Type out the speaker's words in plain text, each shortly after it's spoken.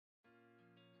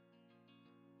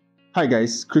Hi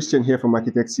guys, Christian here from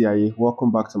Architect CIA.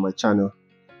 Welcome back to my channel.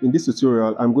 In this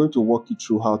tutorial, I'm going to walk you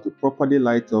through how to properly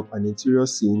light up an interior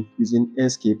scene using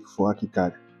Enscape for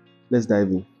ArchiCAD. Let's dive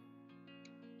in.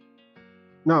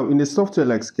 Now, in a software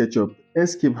like SketchUp,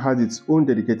 Enscape has its own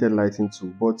dedicated lighting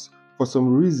tool, but for some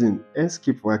reason,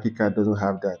 Enscape for ArchiCAD doesn't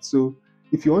have that. So,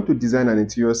 if you want to design an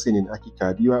interior scene in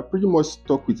ArchiCAD, you are pretty much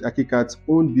stuck with ArchiCAD's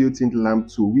own built-in lamp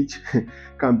tool, which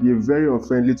can be a very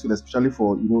unfriendly tool, especially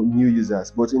for new users.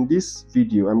 But in this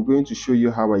video, I'm going to show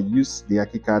you how I use the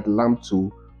ArchiCAD lamp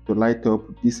tool to light up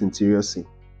this interior scene.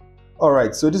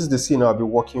 Alright, so this is the scene I'll be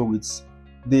working with.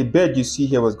 The bed you see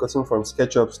here was gotten from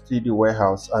SketchUp's 3D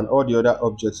warehouse, and all the other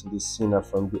objects in this scene are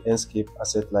from the Enscape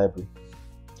asset library.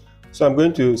 So I'm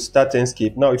going to start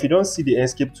Enscape. Now, if you don't see the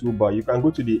Enscape toolbar, you can go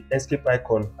to the Enscape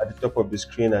icon at the top of the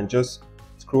screen and just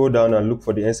scroll down and look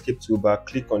for the Enscape toolbar,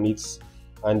 click on it,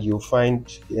 and you'll find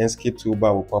the Enscape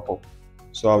toolbar will pop up.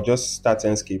 So I'll just start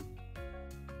Enscape.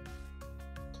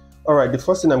 Alright, the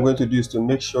first thing I'm going to do is to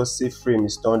make sure Save Frame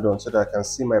is turned on so that I can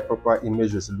see my proper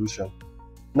image resolution.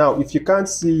 Now, if you can't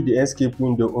see the Enscape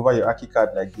window over your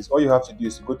ArchiCAD like this, all you have to do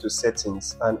is to go to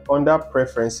Settings, and under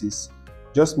Preferences,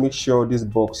 just make sure this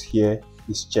box here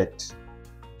is checked.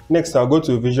 Next, I'll go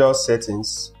to Visual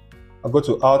Settings, I'll go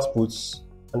to Outputs,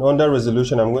 and under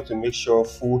Resolution, I'm going to make sure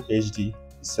Full HD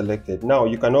is selected. Now,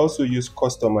 you can also use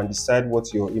Custom and decide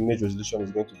what your image resolution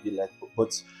is going to be like,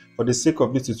 but for the sake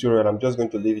of this tutorial, I'm just going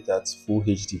to leave it at Full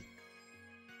HD.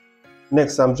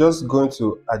 Next, I'm just going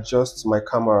to adjust my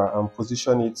camera and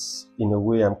position it in a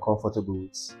way I'm comfortable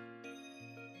with.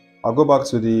 I'll go back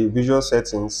to the visual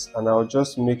settings and I'll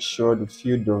just make sure the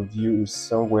field of view is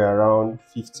somewhere around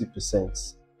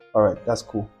 50%. Alright, that's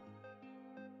cool.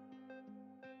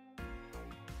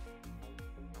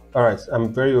 Alright,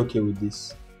 I'm very okay with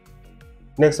this.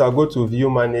 Next, I'll go to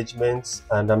View Management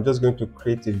and I'm just going to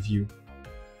create a view.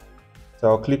 So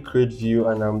I'll click Create View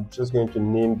and I'm just going to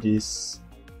name this,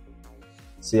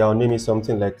 say I'll name it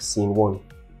something like Scene 1.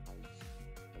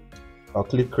 I'll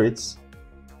click Create.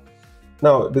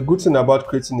 Now, the good thing about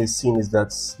creating a scene is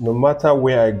that no matter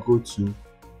where I go to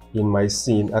in my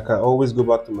scene, I can always go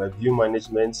back to my view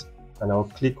management and I'll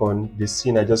click on the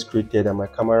scene I just created and my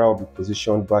camera will be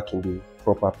positioned back in the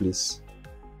proper place.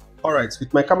 Alright,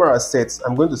 with my camera set,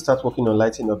 I'm going to start working on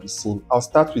lighting up the scene. I'll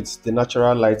start with the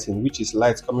natural lighting, which is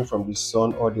light coming from the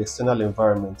sun or the external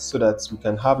environment, so that we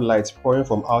can have light pouring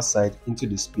from outside into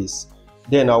the space.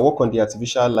 Then I'll work on the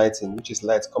artificial lighting, which is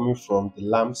light coming from the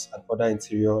lamps and other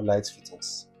interior light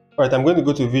fittings. Alright, I'm going to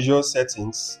go to Visual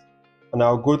Settings and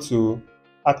I'll go to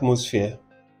Atmosphere.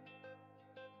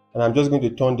 And I'm just going to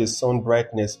turn the sun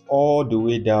brightness all the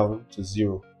way down to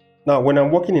 0. Now, when I'm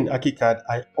working in ArchiCAD,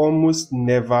 I almost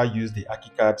never use the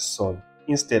ArchiCAD sun.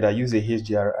 Instead, I use a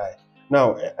HDRI.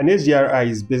 Now, an HDRI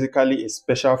is basically a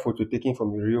special photo taken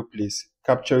from a real place,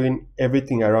 capturing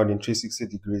everything around in 360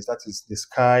 degrees. That is the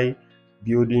sky,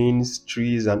 buildings,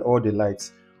 trees, and all the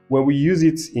lights. When we use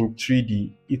it in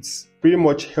 3D, it pretty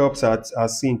much helps our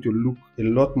scene to look a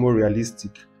lot more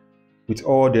realistic with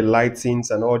all the lightings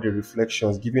and all the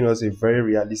reflections, giving us a very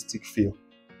realistic feel.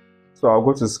 So I'll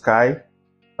go to Sky,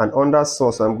 and under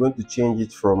Source, I'm going to change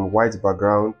it from white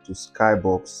background to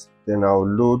Skybox. Then I'll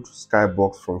load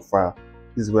Skybox from File.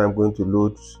 This is where I'm going to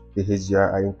load the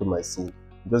HDRI into my scene.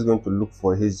 I'm just going to look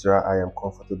for a HDRI I'm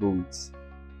comfortable with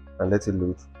and let it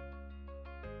load.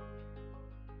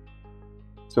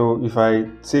 So if I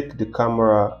take the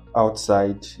camera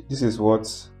outside, this is what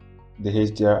the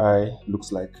HDRI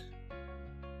looks like.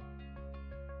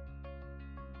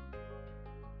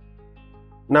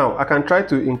 Now, I can try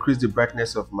to increase the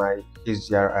brightness of my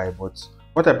HDRI, but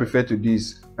what I prefer to do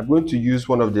is I'm going to use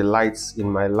one of the lights in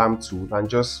my lamp tool and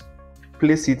just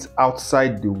place it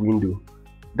outside the window.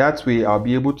 That way, I'll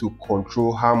be able to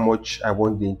control how much I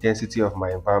want the intensity of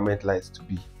my environment light to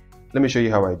be. Let me show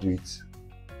you how I do it.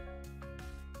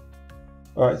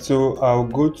 Alright, so I'll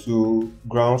go to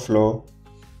ground floor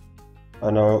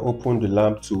and I'll open the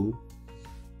lamp tool.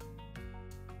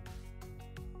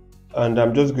 And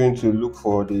I'm just going to look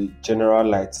for the general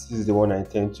lights. This is the one I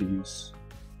intend to use.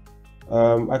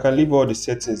 I can leave all the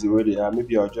settings the way they are.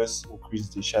 Maybe I'll just increase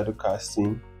the shadow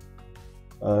casting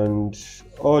and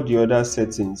all the other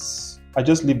settings. I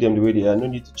just leave them the way they are. No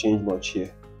need to change much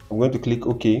here. I'm going to click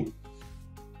OK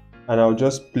and I'll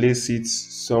just place it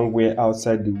somewhere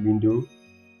outside the window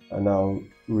and I'll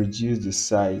reduce the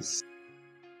size.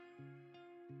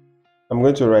 I'm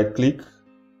going to right click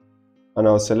and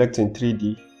I'll select in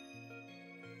 3D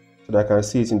so that I can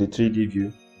see it in the 3D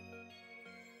view.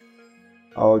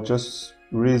 I'll just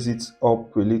raise it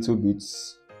up a little bit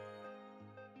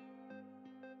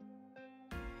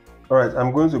Alright,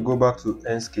 I'm going to go back to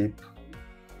Enscape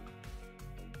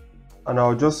and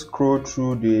I'll just scroll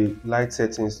through the light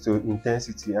settings to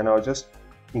intensity and I'll just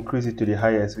increase it to the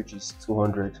highest, which is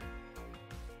 200.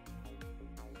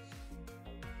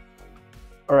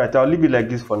 Alright, I'll leave it like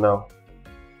this for now.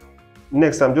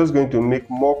 Next, I'm just going to make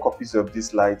more copies of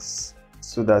these lights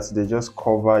so that they just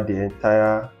cover the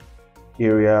entire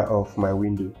area of my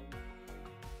window.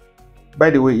 By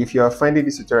the way, if you are finding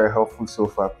this tutorial helpful so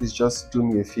far, please just do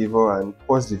me a favor and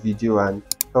pause the video and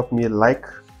help me like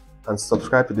and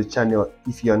subscribe to the channel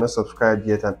if you are not subscribed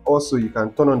yet, and also you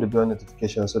can turn on the bell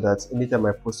notification so that anytime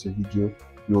I post a video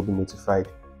you will be notified.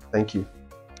 Thank you.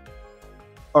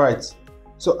 Alright,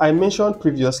 so I mentioned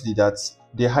previously that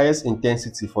the highest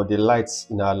intensity for the lights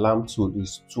in our lamp tool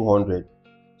is 200.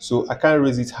 So I can't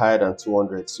raise it higher than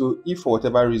 200. So if for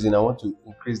whatever reason I want to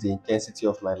increase the intensity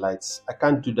of my lights, I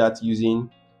can't do that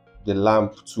using the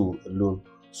lamp tool alone.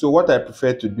 So what I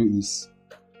prefer to do is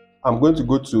I'm going to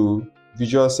go to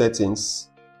Visual Settings,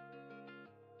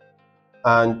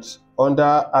 and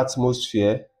under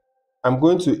Atmosphere, I'm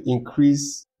going to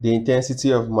increase the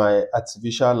intensity of my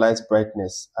artificial light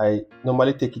brightness. I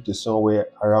normally take it to somewhere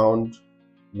around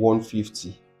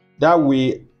 150. That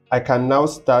way I can now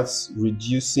start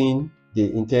reducing the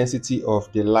intensity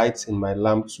of the lights in my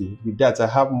lamp tool. With that, I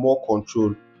have more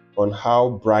control on how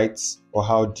bright or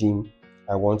how dim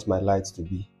I want my lights to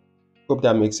be. Hope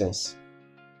that makes sense.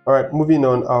 Alright, moving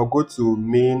on, I'll go to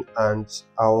Main and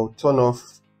I'll turn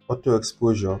off auto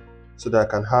exposure so that I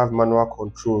can have manual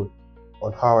control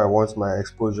on how I want my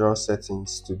exposure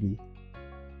settings to be.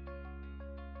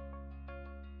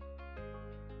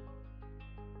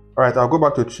 Alright, I'll go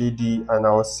back to 3D and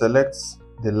I'll select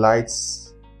the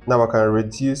lights. Now I can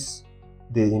reduce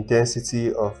the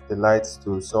intensity of the lights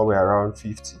to somewhere around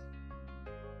 50.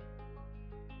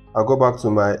 I'll go back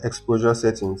to my exposure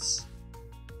settings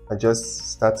and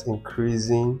just start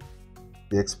increasing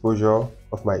the exposure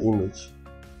of my image.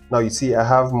 Now you see I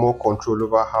have more control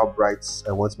over how bright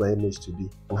I want my image to be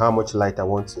and how much light I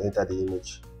want to enter the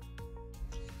image.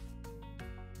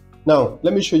 Now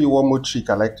let me show you one more trick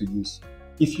I like to use.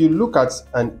 If you look at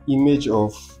an image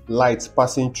of light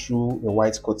passing through a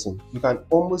white curtain, you can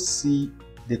almost see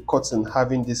the curtain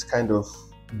having this kind of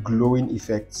glowing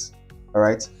effect.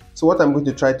 Alright, so what I'm going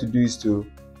to try to do is to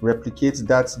replicate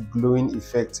that glowing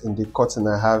effect in the curtain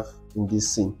I have in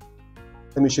this scene.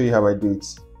 Let me show you how I do it.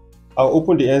 I'll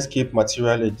open the Enscape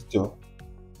material editor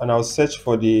and I'll search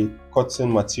for the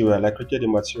curtain material. I created the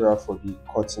material for the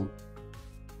curtain.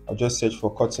 I'll just search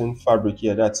for curtain fabric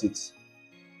here, that's it.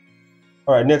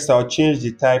 Alright, next I'll change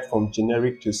the type from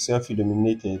generic to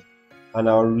self-illuminated and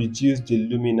I'll reduce the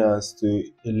luminance to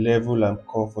a level I'm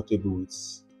comfortable with.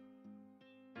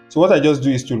 So what I just do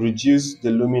is to reduce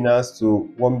the luminance to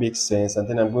what makes sense, and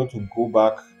then I'm going to go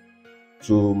back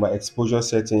to my exposure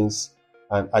settings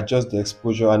and adjust the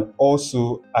exposure and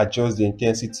also adjust the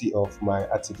intensity of my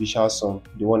artificial sun,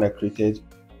 the one I created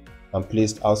and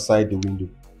placed outside the window.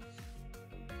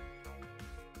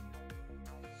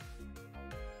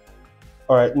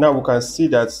 Alright, now we can see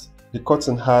that the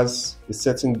curtain has a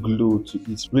certain glow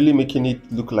to it, really making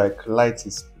it look like light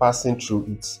is passing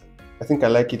through it. I think I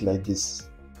like it like this.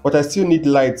 But I still need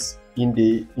lights in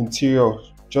the interior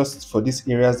just for these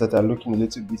areas that are looking a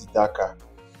little bit darker.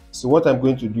 So what I'm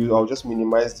going to do, I'll just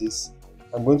minimize this.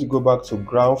 I'm going to go back to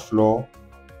ground floor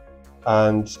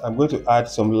and I'm going to add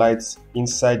some lights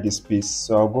inside the space.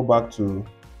 So I'll go back to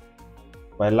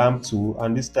my lamp tool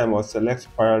and this time I'll select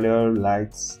parallel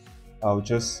lights. I'll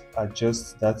just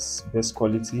adjust that best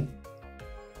quality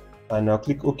and I'll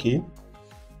click OK.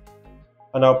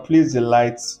 And I'll place the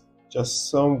lights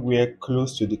just somewhere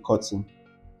close to the curtain,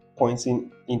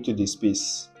 pointing into the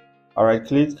space. I'll right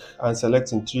click and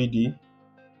select in 3D.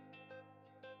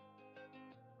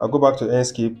 I'll go back to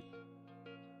Enscape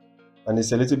and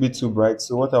it's a little bit too bright,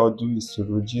 so what I'll do is to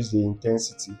reduce the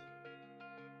intensity.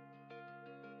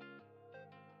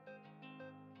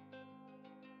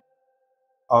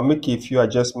 I'll make a few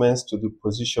adjustments to the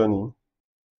positioning.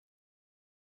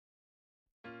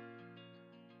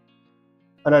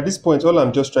 And at this point, all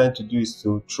I'm just trying to do is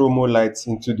to throw more lights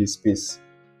into the space.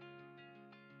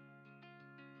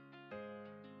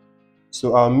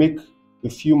 So I'll make a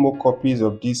few more copies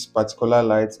of these particular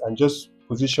lights and just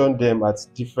position them at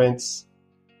different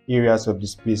areas of the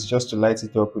space just to light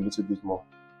it up a little bit more.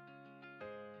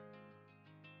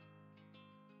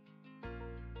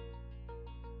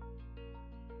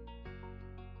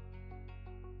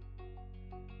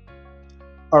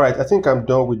 Alright, I think I'm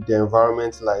done with the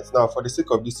environment lights. Now for the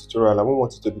sake of this tutorial, I won't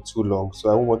want it to be too long, so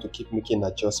I won't want to keep making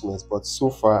adjustments, but so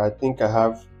far I think I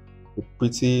have a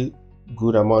pretty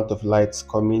good amount of light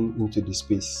coming into the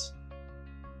space.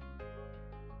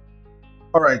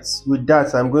 Alright, with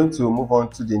that I'm going to move on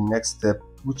to the next step,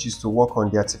 which is to work on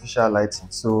the artificial lighting.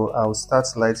 So I'll start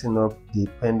lighting up the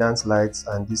pendant lights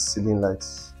and these ceiling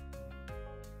lights.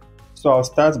 So I'll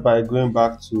start by going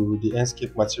back to the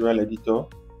Enscape material editor,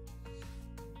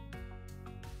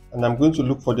 and I'm going to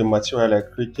look for the material I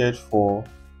created for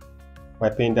my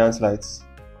pendant lights.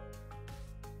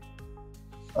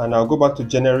 And I'll go back to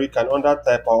generic, and on that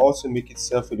type I'll also make it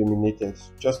self-illuminated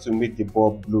just to make the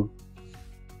bulb glow.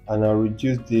 And I'll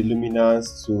reduce the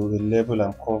luminance to a level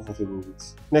I'm comfortable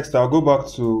with. Next, I'll go back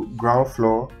to ground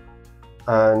floor,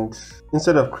 and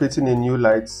instead of creating a new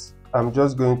light, I'm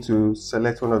just going to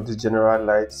select one of these general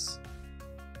lights,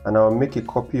 and I'll make a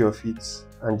copy of it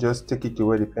and just take it to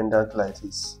where the pendant light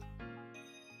is.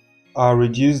 I'll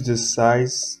reduce the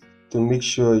size to make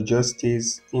sure it just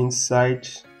stays inside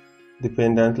the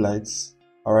pendant lights.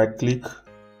 I'll right click,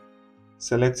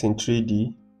 select in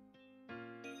 3D,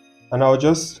 and I'll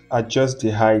just adjust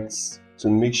the heights to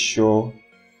make sure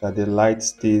that the light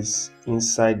stays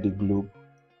inside the globe.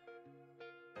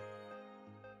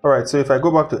 Alright, so if I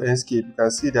go back to Enscape, you can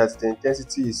see that the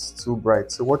intensity is too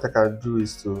bright. So what I can do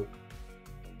is to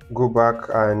go back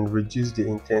and reduce the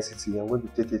intensity. I'm going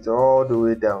to take it all the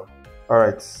way down.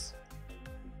 Alright.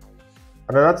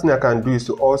 Another thing I can do is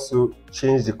to also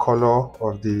change the color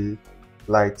of the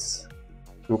lights.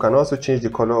 We can also change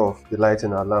the color of the light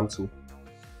in our lamp too.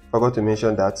 Forgot to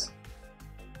mention that.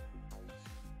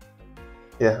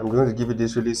 Yeah, I'm going to give it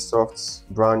this really soft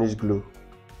brownish glow.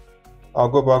 I'll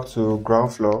go back to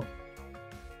ground floor,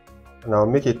 and I'll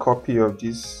make a copy of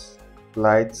these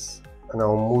lights, and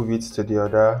I'll move it to the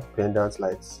other pendant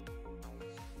lights.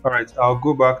 Alright, I'll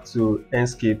go back to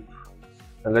Enscape,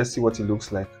 and let's see what it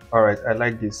looks like. Alright, I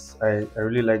like this. I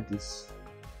really like this.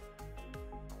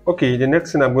 Okay, the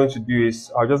next thing I'm going to do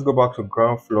is I'll just go back to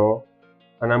ground floor,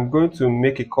 and I'm going to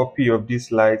make a copy of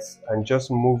these lights and just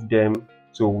move them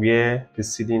to where the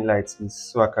ceiling light is,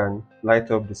 so I can light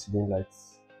up the ceiling lights.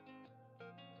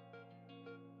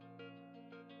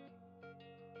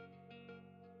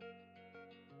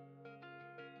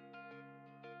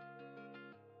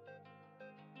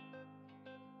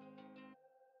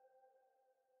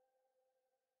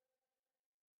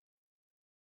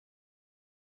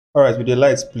 Alright, with the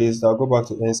lights placed, I'll go back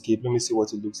to Enscape. Let me see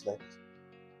what it looks like.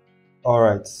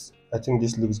 Alright, I think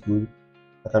this looks good.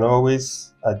 I can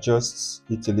always adjust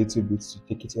it a little bit to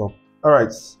take it up.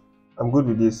 Alright, I'm good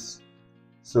with this.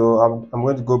 So I'm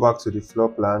going to go back to the floor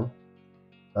plan,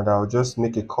 and I'll just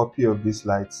make a copy of these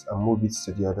lights and move it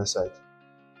to the other side.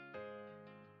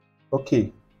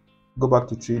 Okay, go back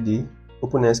to 3D,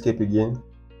 open Enscape again.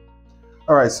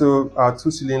 Alright, so our two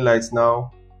ceiling lights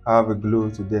now have a glow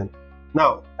to them.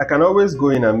 Now, I can always go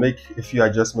in and make a few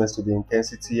adjustments to the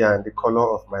intensity and the color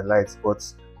of my lights, but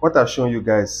what I've shown you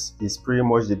guys is pretty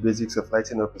much the basics of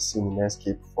lighting up a scene in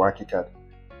Enscape for ArchiCAD.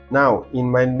 Now,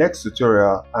 in my next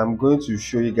tutorial, I'm going to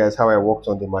show you guys how I worked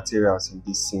on the materials in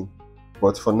this scene.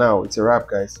 But for now, it's a wrap,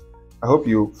 guys. I hope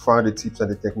you found the tips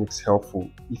and the techniques helpful.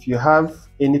 If you have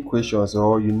any questions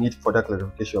or you need further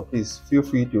clarification, please feel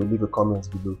free to leave a comment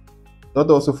below. Don't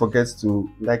also forget to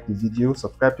like the video,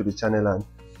 subscribe to the channel, and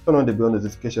turn on the bell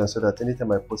notification so that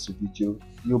anytime I post a video,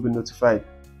 you'll be notified.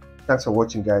 Thanks for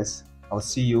watching, guys. I'll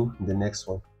see you in the next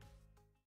one.